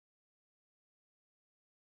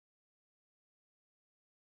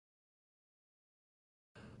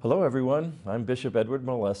Hello everyone, I'm Bishop Edward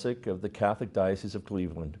Malesic of the Catholic Diocese of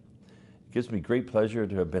Cleveland. It gives me great pleasure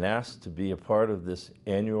to have been asked to be a part of this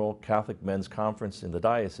annual Catholic Men's Conference in the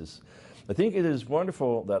diocese. I think it is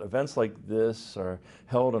wonderful that events like this are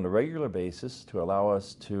held on a regular basis to allow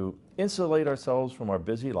us to insulate ourselves from our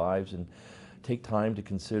busy lives and take time to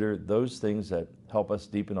consider those things that help us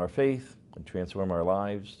deepen our faith and transform our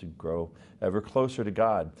lives to grow ever closer to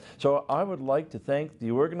God. So I would like to thank the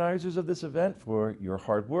organizers of this event for your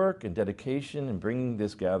hard work and dedication in bringing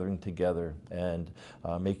this gathering together and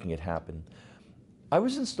making it happen. I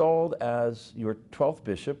was installed as your 12th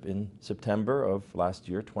bishop in September of last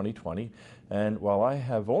year, 2020, and while I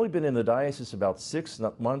have only been in the diocese about 6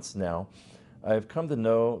 months now, I have come to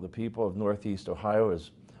know the people of Northeast Ohio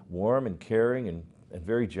as warm and caring and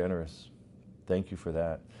very generous. Thank you for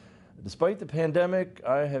that. Despite the pandemic,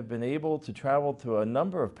 I have been able to travel to a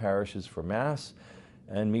number of parishes for Mass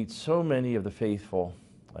and meet so many of the faithful.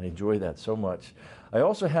 I enjoy that so much. I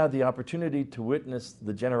also had the opportunity to witness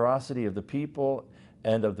the generosity of the people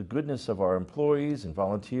and of the goodness of our employees and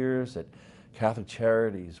volunteers at Catholic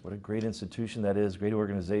Charities. What a great institution that is, great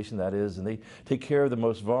organization that is, and they take care of the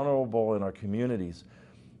most vulnerable in our communities.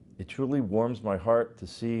 It truly warms my heart to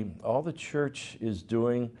see all the Church is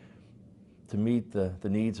doing to meet the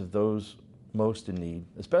needs of those most in need,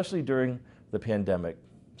 especially during the pandemic.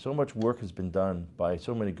 So much work has been done by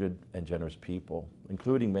so many good and generous people,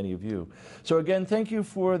 including many of you. So again, thank you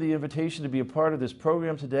for the invitation to be a part of this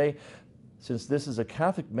program today. Since this is a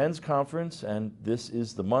Catholic Men's Conference and this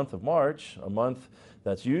is the month of March, a month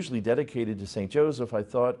that's usually dedicated to St. Joseph, I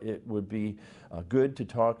thought it would be good to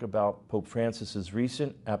talk about Pope Francis's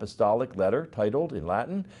recent apostolic letter titled in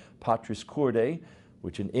Latin, Patris Corde,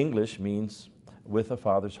 which in English means with a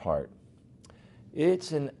father's heart.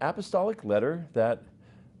 It's an apostolic letter that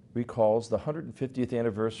recalls the 150th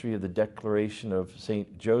anniversary of the declaration of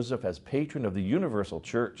St. Joseph as patron of the universal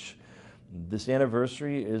Church. This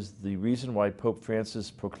anniversary is the reason why Pope Francis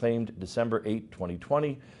proclaimed December 8,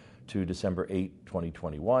 2020 to December 8,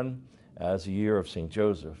 2021 as a year of St.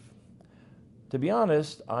 Joseph. To be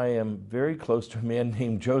honest, I am very close to a man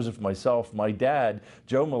named Joseph myself. My dad,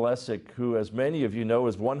 Joe Malesic, who, as many of you know,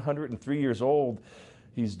 is 103 years old.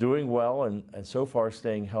 He's doing well and so far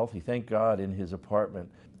staying healthy, thank God, in his apartment.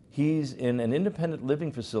 He's in an independent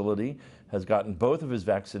living facility, has gotten both of his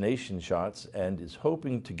vaccination shots, and is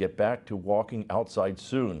hoping to get back to walking outside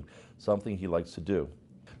soon, something he likes to do.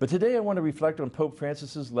 But today I want to reflect on Pope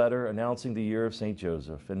Francis's letter announcing the year of St.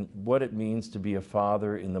 Joseph and what it means to be a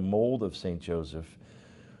father in the mold of St. Joseph.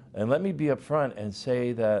 And let me be upfront and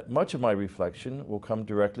say that much of my reflection will come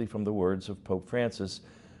directly from the words of Pope Francis,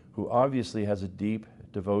 who obviously has a deep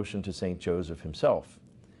devotion to St. Joseph himself.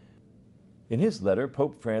 In his letter,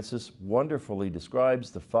 Pope Francis wonderfully describes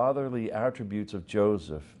the fatherly attributes of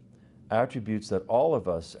Joseph, attributes that all of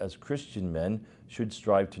us as Christian men should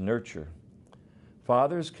strive to nurture.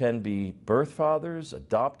 Fathers can be birth fathers,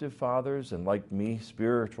 adoptive fathers, and like me,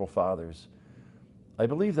 spiritual fathers. I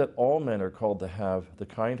believe that all men are called to have the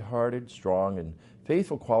kind-hearted, strong, and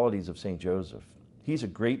faithful qualities of St. Joseph. He's a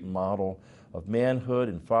great model of manhood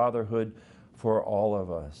and fatherhood for all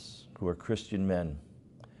of us who are Christian men.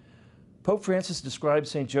 Pope Francis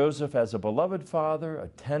describes St. Joseph as a beloved father, a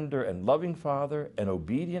tender and loving father, an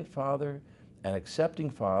obedient father, an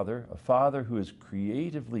accepting father, a father who is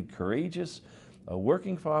creatively courageous, a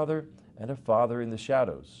working father, and a father in the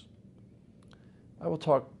shadows. I will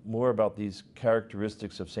talk more about these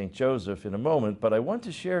characteristics of St. Joseph in a moment, but I want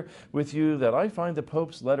to share with you that I find the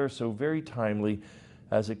Pope's letter so very timely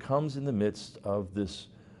as it comes in the midst of this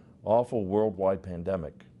awful worldwide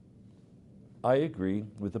pandemic. I agree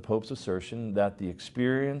with the Pope's assertion that the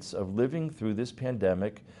experience of living through this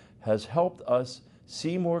pandemic has helped us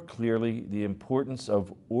see more clearly the importance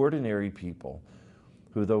of ordinary people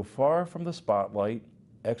who, though far from the spotlight,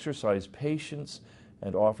 exercise patience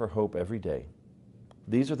and offer hope every day.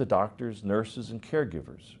 These are the doctors, nurses, and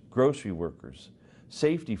caregivers, grocery workers,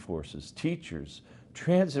 safety forces, teachers,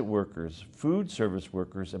 transit workers, food service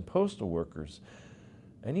workers, and postal workers.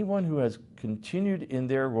 Anyone who has continued in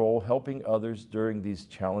their role helping others during these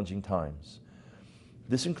challenging times.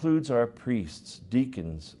 This includes our priests,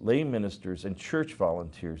 deacons, lay ministers, and church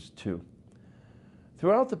volunteers too.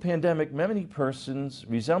 Throughout the pandemic, many persons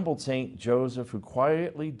resembled St. Joseph, who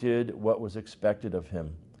quietly did what was expected of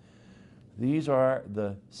him. These are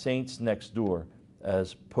the saints next door,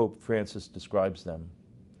 as Pope Francis describes them.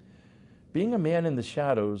 Being a man in the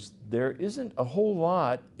shadows, there isn't a whole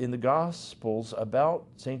lot in the Gospels about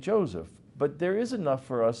St. Joseph, but there is enough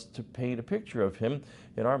for us to paint a picture of him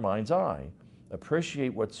in our mind's eye,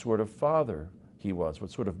 appreciate what sort of father he was, what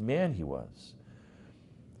sort of man he was.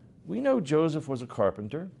 We know Joseph was a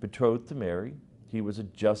carpenter, betrothed to Mary. He was a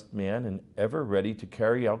just man and ever ready to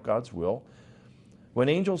carry out God's will. When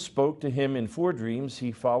angels spoke to him in 4 dreams,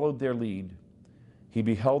 he followed their lead. He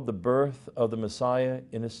beheld the birth of the Messiah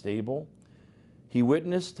in a stable. He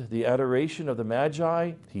witnessed the adoration of the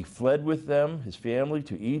Magi. He fled with them, his family,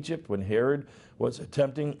 to Egypt when Herod was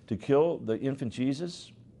attempting to kill the infant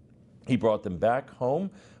Jesus. He brought them back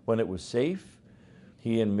home when it was safe.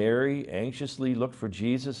 He and Mary anxiously looked for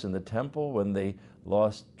Jesus in the temple when they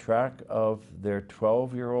lost track of their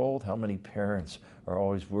 12-year-old. How many parents are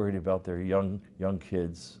always worried about their young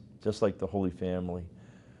kids, just like the Holy Family?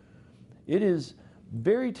 It is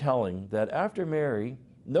very telling that after Mary,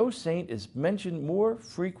 no saint is mentioned more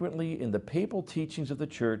frequently in the papal teachings of the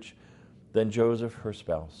Church than Joseph, her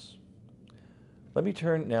spouse. Let me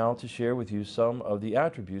turn now to share with you some of the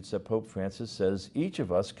attributes that Pope Francis says each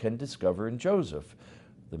of us can discover in Joseph,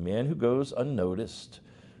 the man who goes unnoticed,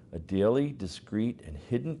 a daily, discreet, and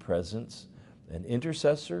hidden presence, an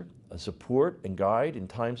intercessor, a support and guide in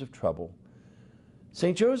times of trouble.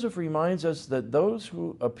 St. Joseph reminds us that those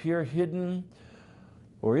who appear hidden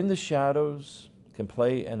or in the shadows can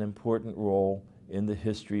play an important role in the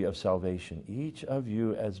history of salvation. Each of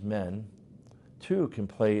you as men, too, can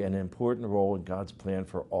play an important role in God's plan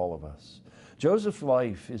for all of us. Joseph's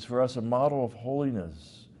life is for us a model of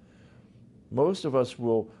holiness. Most of us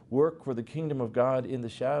will work for the kingdom of God in the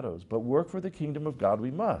shadows, but work for the kingdom of God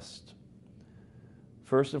we must.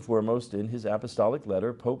 First and foremost, in his apostolic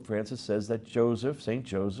letter, Pope Francis says that Joseph, St.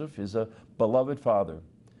 Joseph, is a beloved father.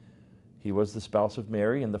 He was the spouse of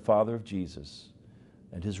Mary and the father of Jesus,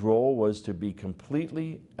 and his role was to be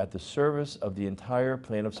completely at the service of the entire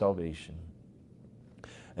plan of salvation.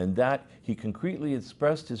 And that he concretely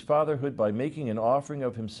expressed his fatherhood by making an offering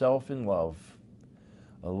of himself in love,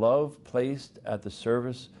 a love placed at the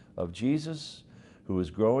service of Jesus, who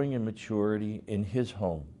was growing in maturity in his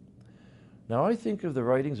home. Now I think of the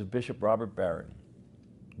writings of Bishop Robert Barron.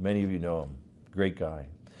 Many of you know him, great guy.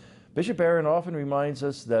 Bishop Barron often reminds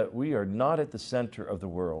us that we are not at the center of the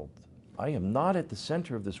world. I am not at the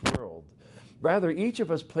center of this world. Rather, each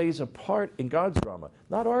of us plays a part in God's drama.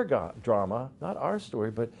 Not our drama, not our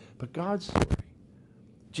story, but God's story.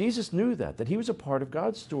 Jesus knew that he was a part of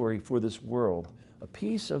God's story for this world, a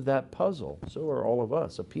piece of that puzzle. So are all of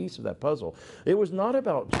us, a piece of that puzzle. It was not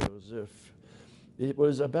about Joseph. It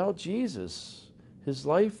was about Jesus. His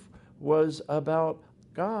life was about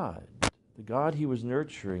God, the God he was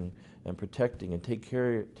nurturing and protecting and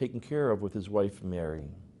taking care of with his wife Mary.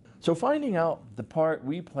 So finding out the part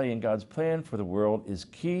we play in God's plan for the world is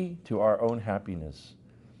key to our own happiness.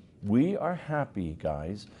 We are happy,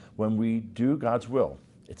 guys, when we do God's will.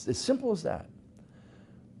 It's as simple as that.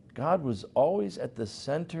 God was always at the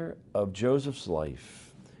center of Joseph's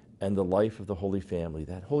life and the life of the Holy Family.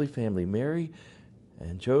 That Holy Family, Mary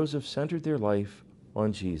and Joseph, centered their life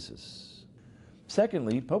on Jesus.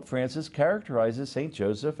 Secondly, Pope Francis characterizes St.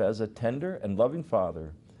 Joseph as a tender and loving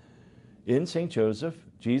father. In St. Joseph,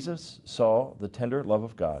 Jesus saw the tender love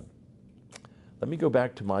of God. Let me go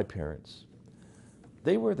back to my parents.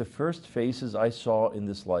 They were the first faces I saw in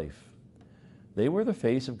this life. They were the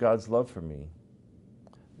face of God's love for me.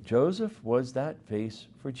 Joseph was that face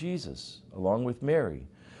for Jesus, along with Mary.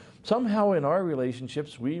 Somehow in our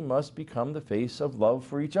relationships, we must become the face of love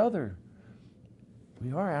for each other.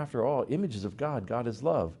 We are, after all, images of God. God is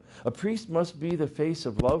love. A priest must be the face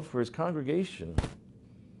of love for his congregation.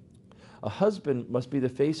 A husband must be the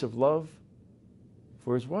face of love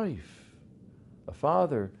for his wife. A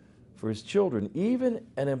father for his children. Even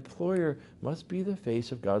an employer must be the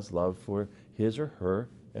face of God's love for his or her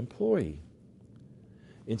employee.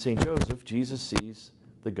 In St. Joseph, Jesus sees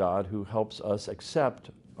the God who helps us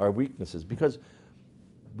accept our weaknesses, because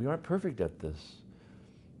we aren't perfect at this.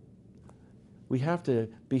 We have to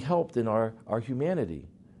be helped in our humanity,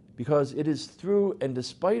 because it is through and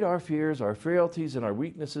despite our fears, our frailties, and our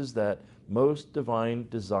weaknesses that most divine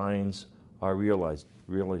designs are realized.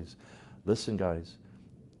 Listen, guys,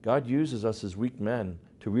 God uses us as weak men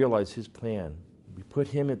to realize his plan. We put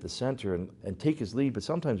him at the center and take his lead, but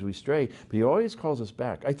sometimes we stray, but he always calls us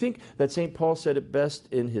back. I think that St. Paul said it best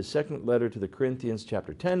in his second letter to the Corinthians,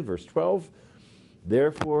 chapter 10, verse 12.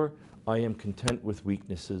 Therefore, I am content with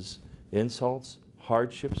weaknesses, insults,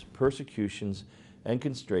 hardships, persecutions, and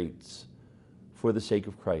constraints for the sake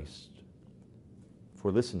of Christ.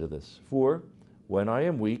 For listen to this. For when I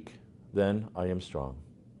am weak, then I am strong.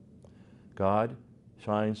 God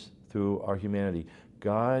shines through our humanity.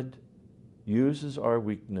 God uses our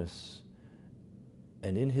weakness,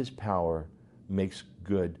 and in his power makes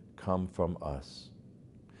good come from us.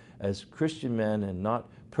 As Christian men, and not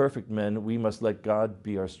perfect men, we must let God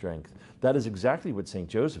be our strength. That is exactly what St.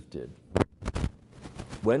 Joseph did.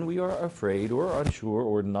 When we are afraid or unsure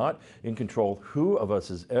or not in control, who of us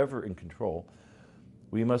is ever in control?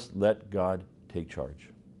 We must let God take charge.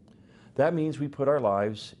 That means we put our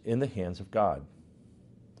lives in the hands of God.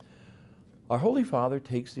 Our Holy Father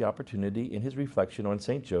takes the opportunity in his reflection on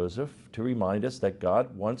St. Joseph to remind us that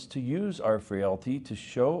God wants to use our frailty to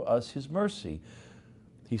show us his mercy.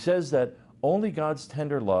 He says that only God's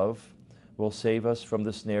tender love will save us from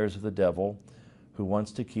the snares of the devil, who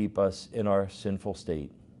wants to keep us in our sinful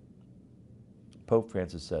state. Pope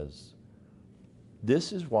Francis says,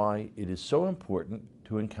 "This is why it is so important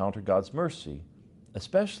to encounter God's mercy,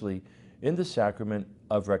 especially in the sacrament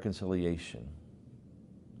of reconciliation."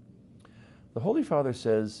 The Holy Father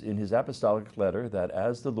says in his apostolic letter that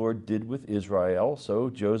as the Lord did with Israel, so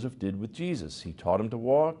Joseph did with Jesus. He taught him to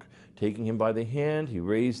walk, taking him by the hand. He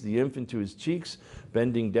raised the infant to his cheeks,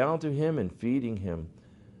 bending down to him and feeding him.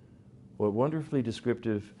 What wonderfully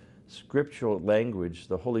descriptive scriptural language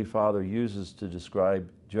the Holy Father uses to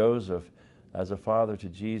describe Joseph as a father to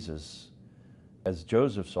Jesus, as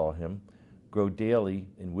Joseph saw him grow daily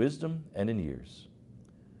in wisdom and in years.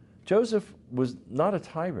 Joseph was not a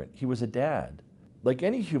tyrant, he was a dad. Like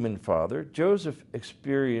any human father, Joseph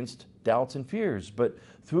experienced doubts and fears, but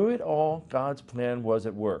through it all, God's plan was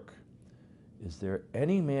at work. Is there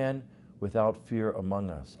any man without fear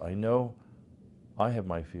among us? I know I have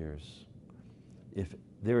my fears. If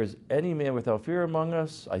there is any man without fear among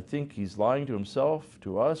us, I think he's lying to himself,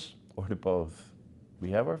 to us, or to both.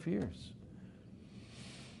 We have our fears.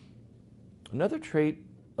 Another trait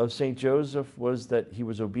of St. Joseph was that he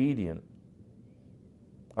was obedient.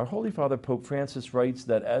 Our Holy Father, Pope Francis, writes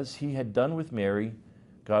that as he had done with Mary,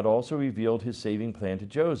 God also revealed his saving plan to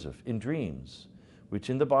Joseph in dreams, which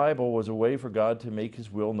in the Bible was a way for God to make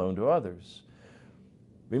his will known to others.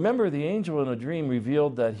 Remember, the angel in a dream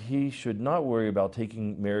revealed that he should not worry about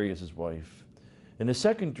taking Mary as his wife. In a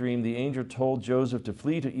second dream, the angel told Joseph to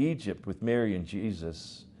flee to Egypt with Mary and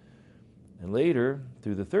Jesus. And later,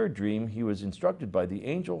 through the third dream, he was instructed by the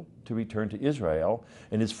angel to return to Israel.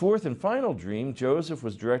 In his fourth and final dream, Joseph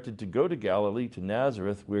was directed to go to Galilee, to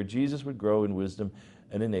Nazareth, where Jesus would grow in wisdom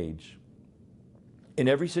and in age. In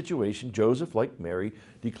every situation, Joseph, like Mary,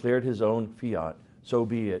 declared his own fiat, "So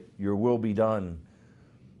be it, your will be done,"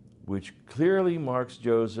 which clearly marks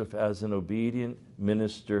Joseph as an obedient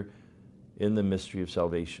minister in the mystery of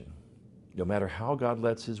salvation. No matter how God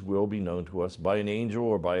lets his will be known to us by an angel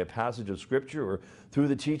or by a passage of Scripture or through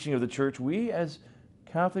the teaching of the Church, we as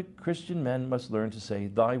Catholic Christian men must learn to say,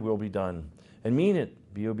 "Thy will be done," and mean it,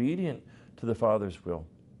 be obedient to the Father's will.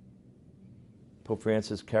 Pope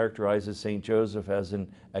Francis characterizes St. Joseph as an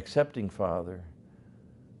accepting father.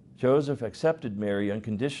 Joseph accepted Mary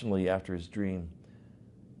unconditionally after his dream.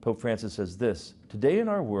 Pope Francis says this: "Today in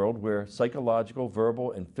our world, where psychological,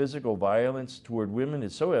 verbal, and physical violence toward women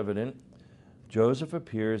is so evident, Joseph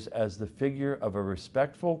appears as the figure of a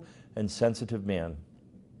respectful and sensitive man.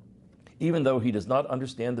 Even though he does not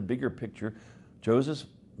understand the bigger picture, Joseph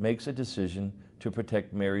makes a decision to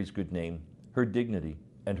protect Mary's good name, her dignity,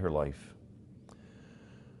 and her life."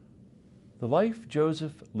 The life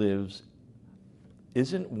Joseph lives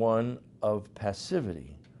isn't one of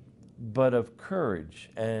passivity, but of courage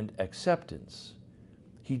and acceptance.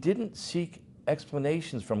 He didn't seek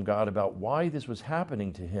explanations from God about why this was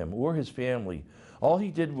happening to him or his family. All he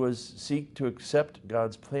did was seek to accept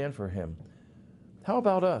God's plan for him. How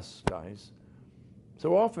about us, guys?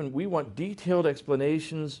 So often we want detailed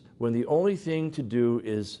explanations when the only thing to do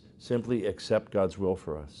is simply accept God's will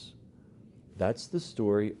for us. That's the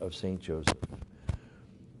story of St. Joseph.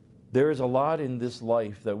 There is a lot in this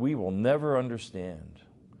life that we will never understand.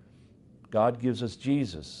 God gives us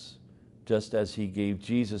Jesus, just as he gave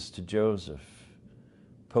Jesus to Joseph.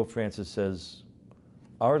 Pope Francis says,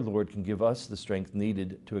 our Lord can give us the strength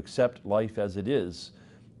needed to accept life as it is,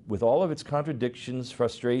 with all of its contradictions,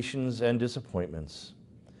 frustrations, and disappointments.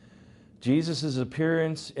 Jesus'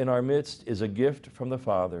 appearance in our midst is a gift from the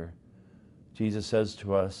Father. Jesus says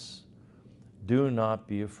to us, "Do not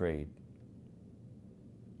be afraid."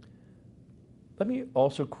 Let me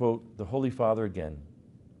also quote the Holy Father again.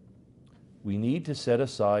 We need to set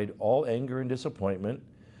aside all anger and disappointment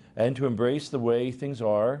and to embrace the way things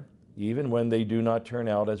are, even when they do not turn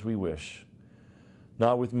out as we wish.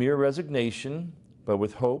 Not with mere resignation, but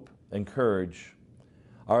with hope and courage.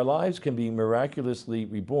 Our lives can be miraculously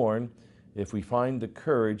reborn if we find the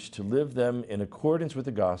courage to live them in accordance with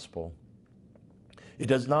the gospel. It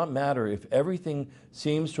does not matter if everything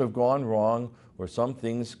seems to have gone wrong or some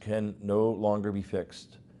things can no longer be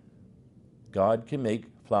fixed. God can make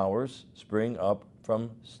flowers spring up from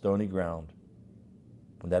stony ground.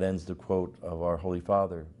 And that ends the quote of our Holy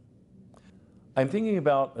Father. I'm thinking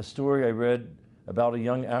about a story I read about a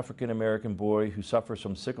young African-American boy who suffers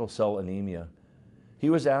from sickle cell anemia. He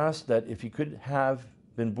was asked that if he could have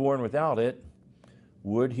been born without it,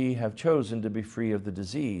 would he have chosen to be free of the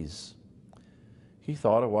disease? He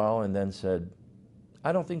thought a while and then said,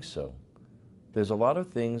 I don't think so. There's a lot of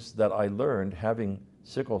things that I learned having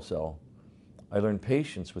sickle cell. I learned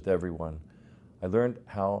patience with everyone. I learned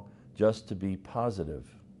how just to be positive.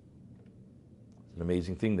 It's an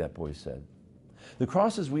amazing thing that boy said. The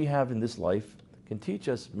crosses we have in this life can teach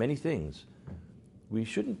us many things. We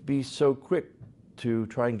shouldn't be so quick to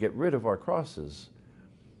try and get rid of our crosses.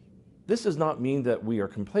 This does not mean that we are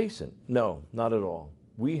complacent. No, not at all.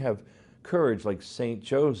 We have courage like St.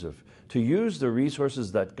 Joseph to use the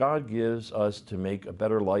resources that God gives us to make a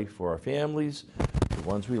better life for our families, the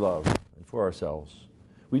ones we love, and for ourselves.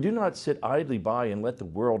 We do not sit idly by and let the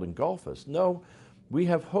world engulf us. No, we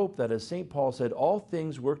have hope that, as St. Paul said, all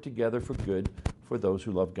things work together for good for those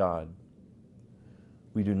who love God.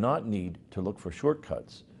 We do not need to look for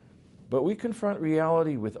shortcuts, but we confront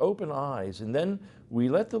reality with open eyes, and then we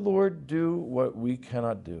let the Lord do what we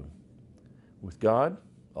cannot do. With God,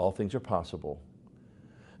 all things are possible.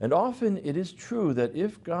 And often it is true that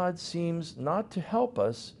if God seems not to help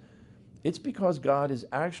us, it's because God is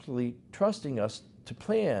actually trusting us to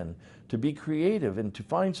plan, to be creative, and to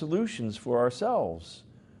find solutions for ourselves.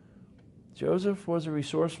 Joseph was a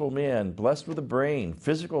resourceful man, blessed with a brain,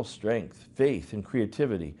 physical strength, faith, and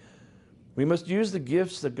creativity. We must use the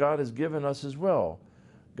gifts that God has given us as well.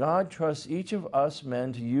 God trusts each of us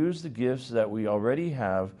men to use the gifts that we already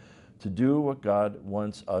have to do what God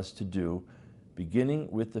wants us to do, beginning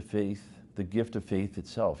with the faith, the gift of faith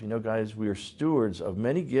itself. You know, guys, we are stewards of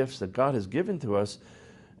many gifts that God has given to us,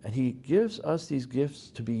 and He gives us these gifts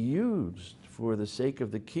to be used for the sake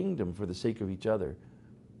of the kingdom, for the sake of each other.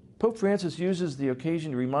 Pope Francis uses the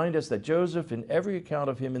occasion to remind us that Joseph, in every account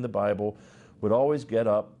of him in the Bible, would always get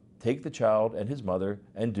up, take the child and his mother,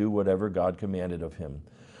 and do whatever God commanded of him,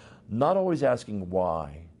 not always asking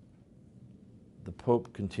why. The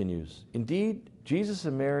Pope continues, indeed, Jesus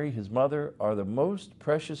and Mary, his mother, are the most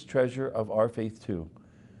precious treasure of our faith too.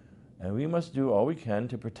 And we must do all we can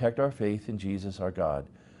to protect our faith in Jesus our God,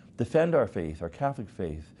 defend our faith, our Catholic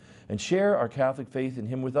faith, and share our Catholic faith in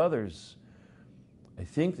Him with others. I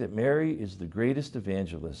think that Mary is the greatest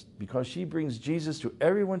evangelist because she brings Jesus to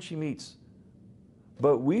everyone she meets.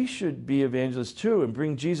 But we should be evangelists too and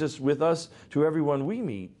bring Jesus with us to everyone we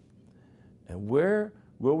meet. And where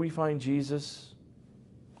will we find Jesus?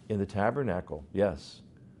 In the tabernacle, yes,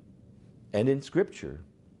 and in Scripture.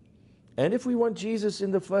 And if we want Jesus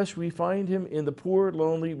in the flesh, we find Him in the poor,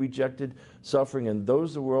 lonely, rejected, suffering, and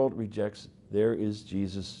those the world rejects. There is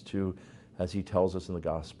Jesus too, as He tells us in the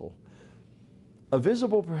Gospel. A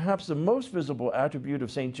visible, perhaps the most visible attribute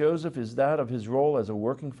of St. Joseph is that of his role as a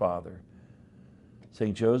working father.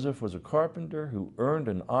 St. Joseph was a carpenter who earned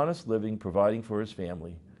an honest living providing for his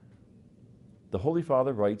family. The Holy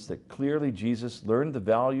Father writes that clearly Jesus learned the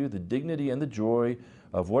value, the dignity, and the joy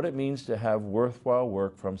of what it means to have worthwhile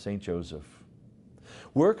work from St. Joseph.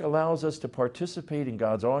 Work allows us to participate in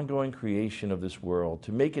God's ongoing creation of this world,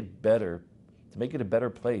 to make it better, to make it a better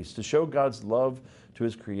place, to show God's love to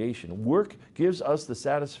His creation. Work gives us the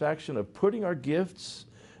satisfaction of putting our gifts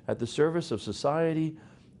at the service of society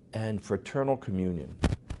and fraternal communion.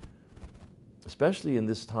 Especially in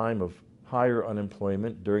this time of higher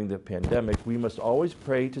unemployment during the pandemic, we must always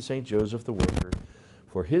pray to St. Joseph the Worker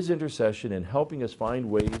for his intercession in helping us find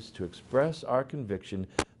ways to express our conviction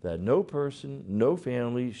that no person, no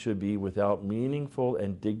family should be without meaningful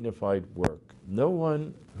and dignified work. No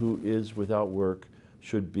one who is without work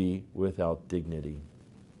should be without dignity.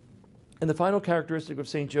 And the final characteristic of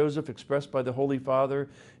St. Joseph expressed by the Holy Father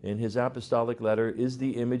in his apostolic letter is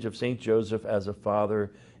the image of St. Joseph as a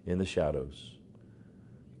father in the shadows.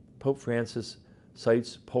 Pope Francis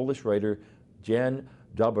cites Polish writer Jan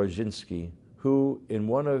Dobrzyński, who in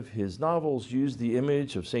one of his novels used the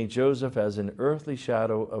image of St. Joseph as an earthly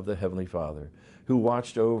shadow of the Heavenly Father, who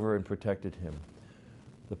watched over and protected him.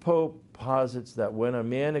 The Pope posits that when a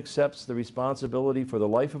man accepts the responsibility for the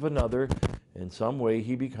life of another, in some way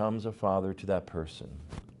he becomes a father to that person.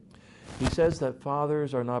 He says that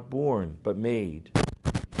fathers are not born, but made.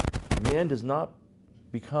 A man does not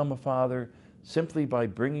become a father simply by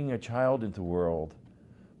bringing a child into the world,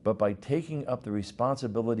 but by taking up the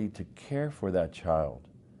responsibility to care for that child.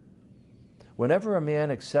 Whenever a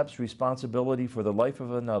man accepts responsibility for the life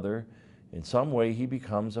of another, in some way he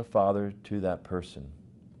becomes a father to that person.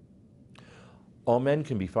 All men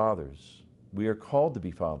can be fathers. We are called to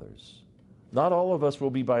be fathers. Not all of us will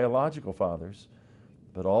be biological fathers,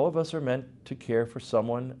 but all of us are meant to care for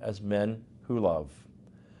someone as men who love.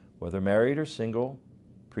 Whether married or single,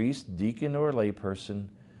 priest, deacon, or layperson,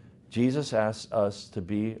 Jesus asks us to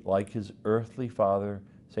be like his earthly father,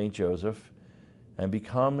 St. Joseph, and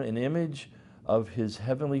become an image of his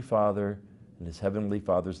heavenly Father and his heavenly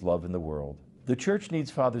Father's love in the world. The church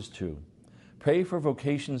needs fathers too. Pray for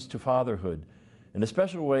vocations to fatherhood. In a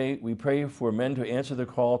special way, we pray for men to answer the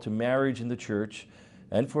call to marriage in the church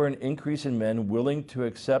and for an increase in men willing to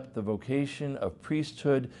accept the vocation of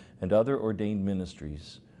priesthood and other ordained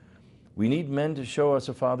ministries. We need men to show us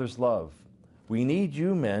a father's love. We need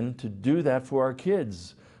you men to do that for our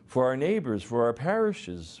kids, for our neighbors, for our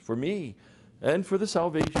parishes, for me, and for the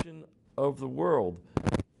salvation of the world.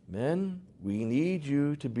 Men, we need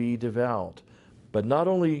you to be devout, but not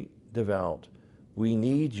only devout, we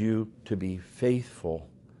need you to be faithful.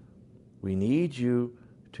 We need you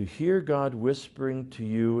to hear God whispering to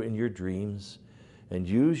you in your dreams and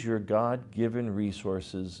use your God-given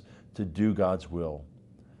resources to do God's will.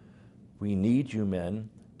 We need you men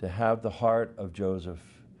to have the heart of Joseph,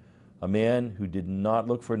 a man who did not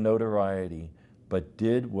look for notoriety, but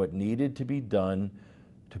did what needed to be done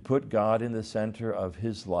to put God in the center of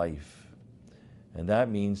his life. And that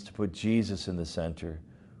means to put Jesus in the center,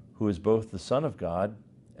 who is both the Son of God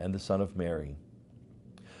and the Son of Mary.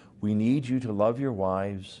 We need you to love your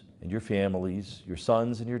wives and your families, your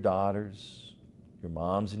sons and your daughters, your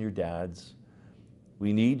moms and your dads.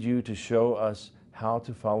 We need you to show us how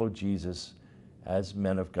to follow Jesus as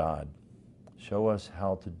men of God. Show us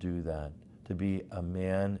how to do that, to be a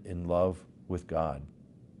man in love with God.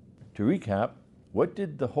 To recap, what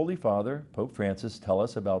did the Holy Father, Pope Francis, tell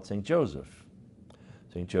us about St. Joseph?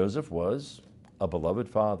 St. Joseph was a beloved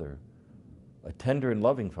father, a tender and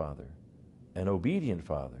loving father, an obedient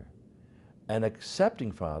father, an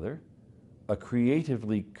accepting father, a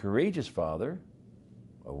creatively courageous father,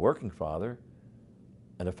 a working father,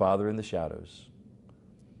 and a father in the shadows.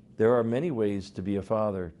 There are many ways to be a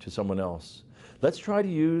father to someone else. Let's try to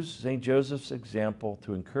use St. Joseph's example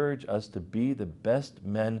to encourage us to be the best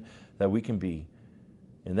men that we can be.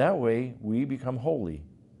 In that way, we become holy,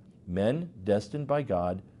 men destined by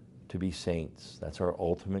God to be saints. That's our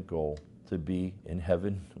ultimate goal, to be in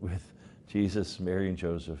heaven with Jesus, Mary, and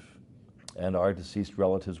Joseph, and our deceased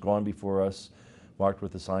relatives gone before us, marked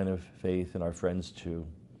with the sign of faith, and our friends too.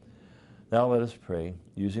 Now let us pray,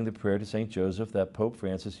 using the prayer to St. Joseph that Pope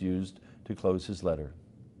Francis used to close his letter.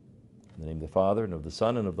 In the name of the Father, and of the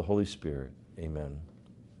Son, and of the Holy Spirit. Amen.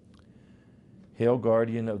 Hail,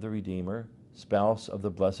 guardian of the Redeemer, spouse of the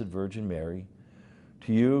Blessed Virgin Mary,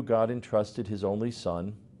 to you God entrusted his only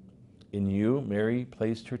Son. In you Mary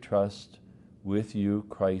placed her trust. With you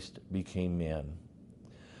Christ became man.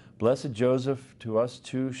 Blessed Joseph, to us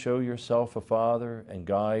too show yourself a father and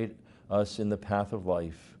guide us in the path of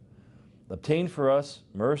life. Obtain for us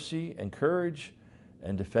mercy and courage,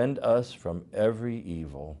 and defend us from every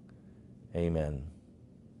evil. Amen.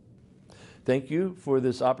 Thank you for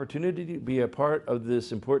this opportunity to be a part of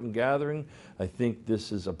this important gathering. I think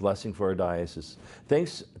this is a blessing for our diocese.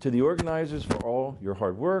 Thanks to the organizers for all your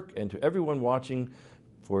hard work, and to everyone watching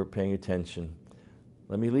for paying attention.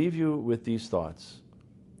 Let me leave you with these thoughts.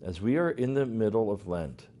 As we are in the middle of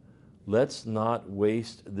Lent, let's not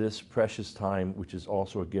waste this precious time, which is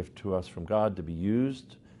also a gift to us from God, to be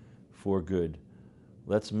used for good.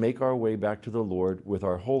 Let's make our way back to the Lord with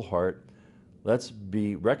our whole heart. Let's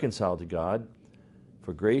be reconciled to God,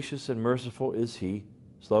 for gracious and merciful is he,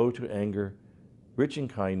 slow to anger, rich in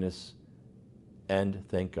kindness, and,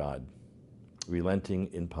 thank God,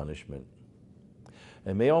 relenting in punishment.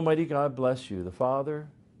 And may Almighty God bless you, the Father,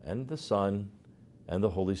 and the Son, and the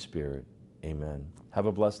Holy Spirit. Amen. Have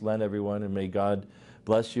a blessed Lent, everyone, and may God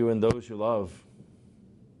bless you and those you love.